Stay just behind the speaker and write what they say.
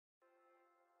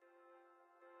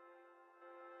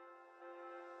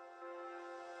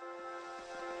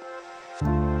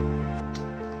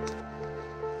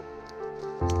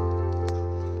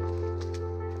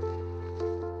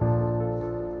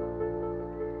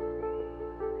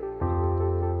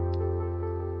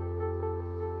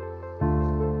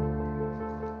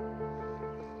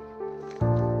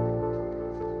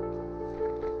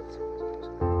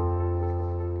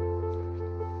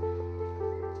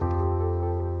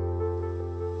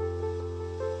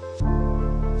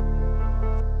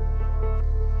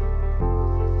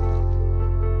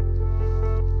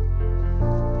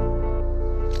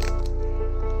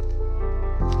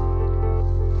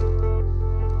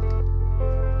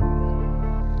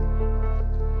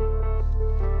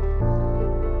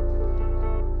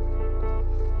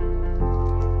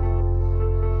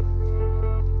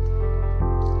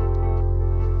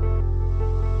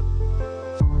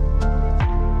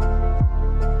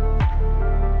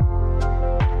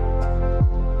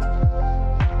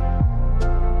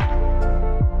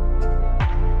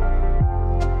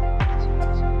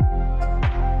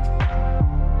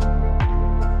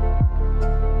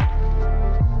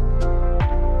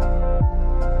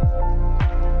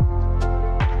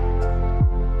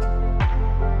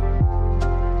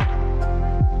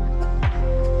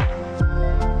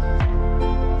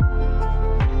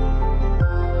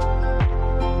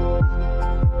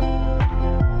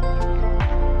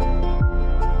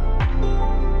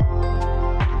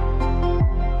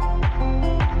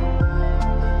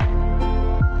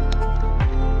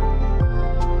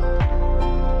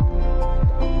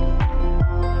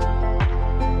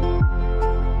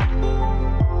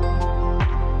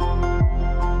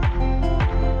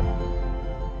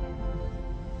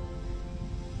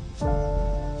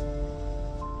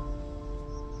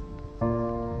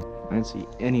see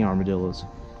any armadillos.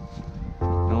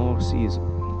 All I see is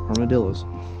armadillos.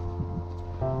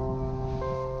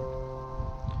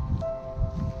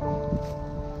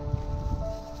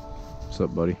 What's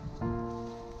up, buddy?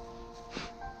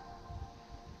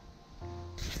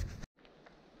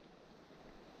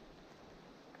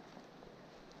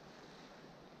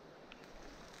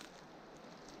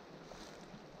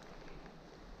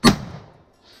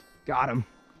 Got him.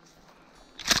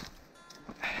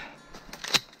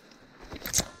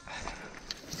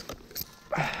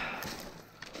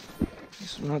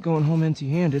 Guess I'm not going home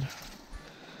empty-handed.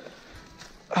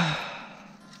 There's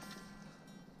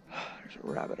a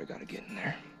rabbit I gotta get in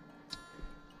there.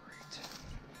 Great.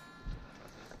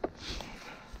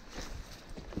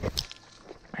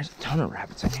 There's a ton of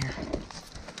rabbits in here.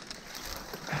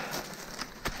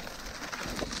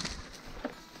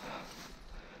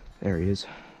 There he is.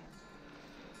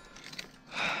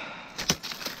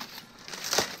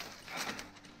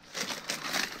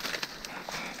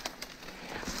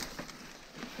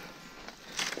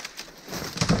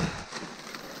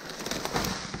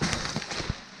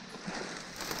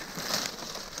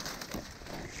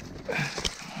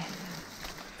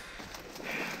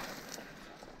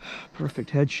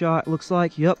 Perfect headshot, looks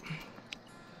like. Yep.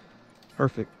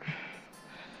 Perfect.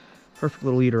 Perfect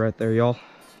little eater right there, y'all.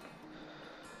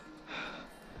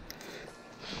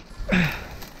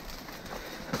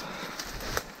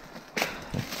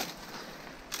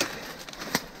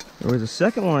 There was a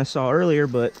second one I saw earlier,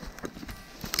 but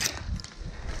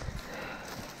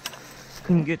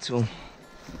couldn't get to him.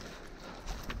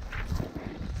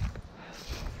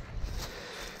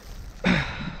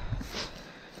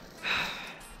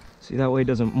 See, that way it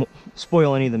doesn't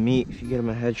spoil any of the meat if you get him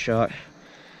a headshot.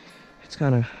 It's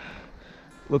kind of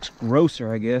looks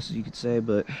grosser, I guess you could say,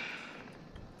 but at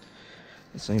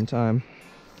the same time.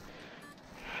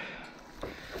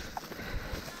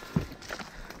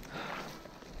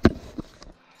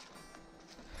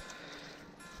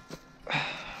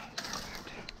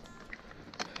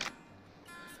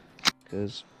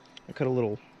 Because I cut a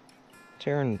little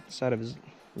tear in the side of his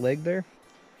leg there,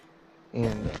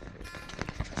 and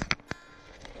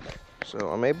so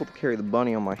I'm able to carry the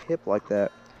bunny on my hip like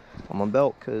that on my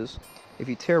belt, because if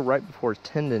you tear right before his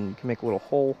tendon, you can make a little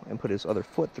hole and put his other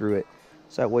foot through it,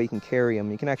 so that way you can carry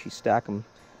him. You can actually stack them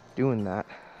doing that.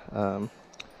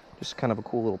 Just kind of a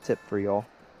cool little tip for y'all.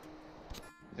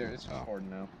 There, it's hard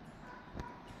now.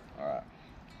 Alright.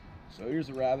 So here's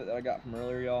the rabbit that I got from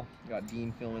earlier, y'all. Got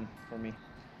Dean filming for me.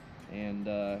 And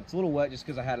it's a little wet just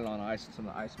because I had it on ice and some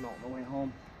of the ice melted on the way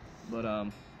home. But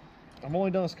I've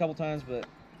only done this a couple times, but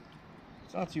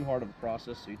it's not too hard of a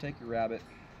process. So you take your rabbit.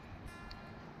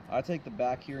 I take the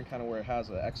back here and kind of where it has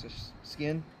an excess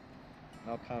skin.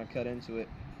 And I'll kind of cut into it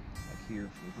like here.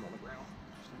 Put on the ground.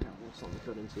 Just have a little something to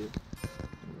cut into. I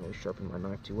didn't really sharpen my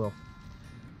knife too well.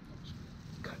 Just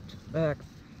cut to the back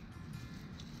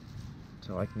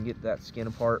so I can get that skin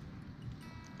apart.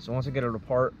 So once I get it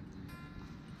apart,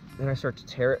 then I start to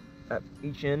tear it at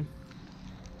each end,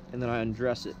 and then I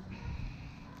undress it.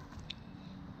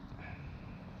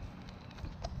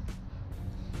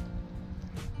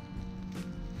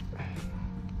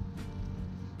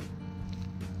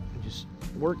 And just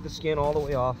work the skin all the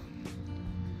way off.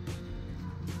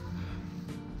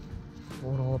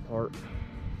 Pull it all apart.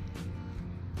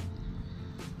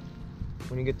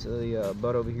 When you get to the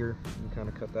butt over here, you kind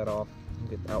of cut that off and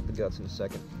get out the guts in a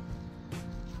second.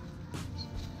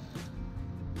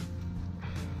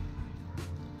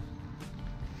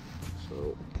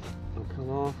 So it'll come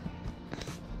off.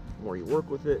 The more you work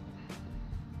with it,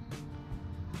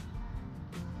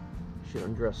 it should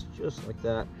undress just like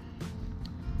that.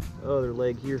 Other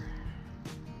leg here,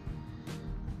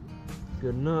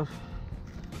 good enough.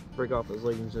 Break off those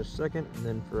leggings in just a second, and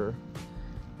then for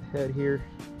the head here,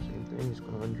 same thing, just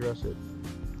going to undress it.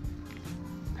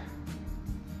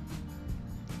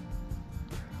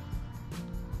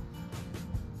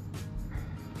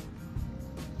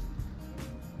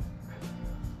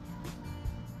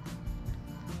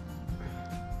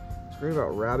 What's great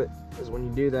about rabbit is when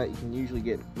you do that, you can usually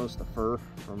get most of the fur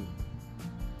from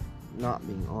not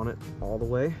being on it all the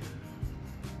way.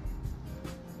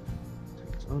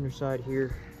 Take its underside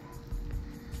here.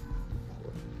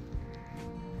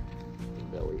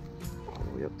 Belly all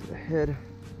the way up to the head.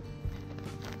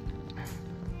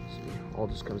 See, all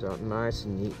just comes out nice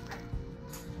and neat.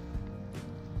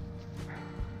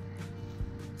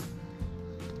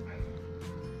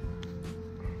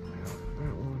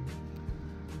 That one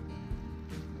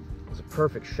was a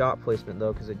perfect shot placement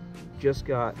though, because it just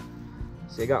got,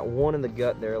 see, I got one in the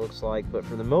gut there, it looks like, but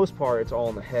for the most part it's all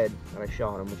in the head that I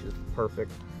shot him, which is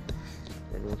perfect.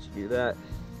 And once you do that,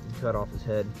 you cut off his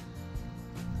head.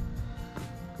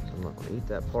 I'm not going to eat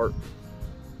that part.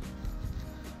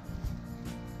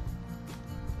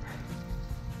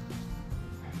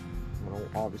 I'm going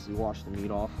to obviously wash the meat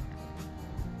off.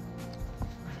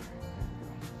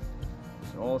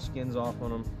 So all the skin's off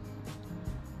on them.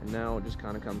 And now it just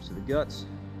kind of comes to the guts.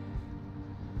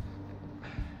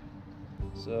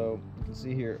 So you can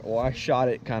see here, well, I shot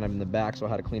it kind of in the back, so I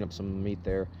had to clean up some meat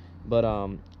there. But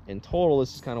in total,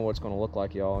 this is kind of what it's going to look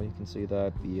like, y'all. You can see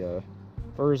that the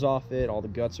fur's off it, all the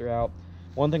guts are out.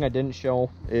 One thing I didn't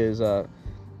show is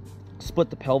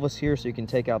split the pelvis here, so you can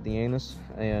take out the anus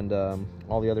and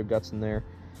all the other guts in there.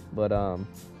 But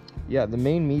yeah, the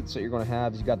main meats that you're going to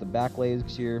have is you got the back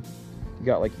legs here, you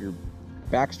got like your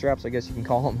back straps, I guess you can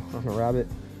call them, on a rabbit,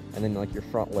 and then like your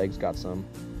front legs got some.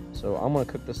 So I'm going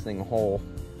to cook this thing whole,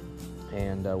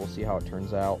 and we'll see how it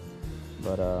turns out.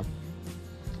 But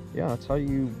yeah, that's how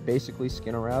you basically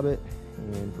skin a rabbit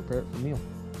and prepare it for a meal.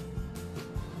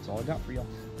 That's all I got for y'all.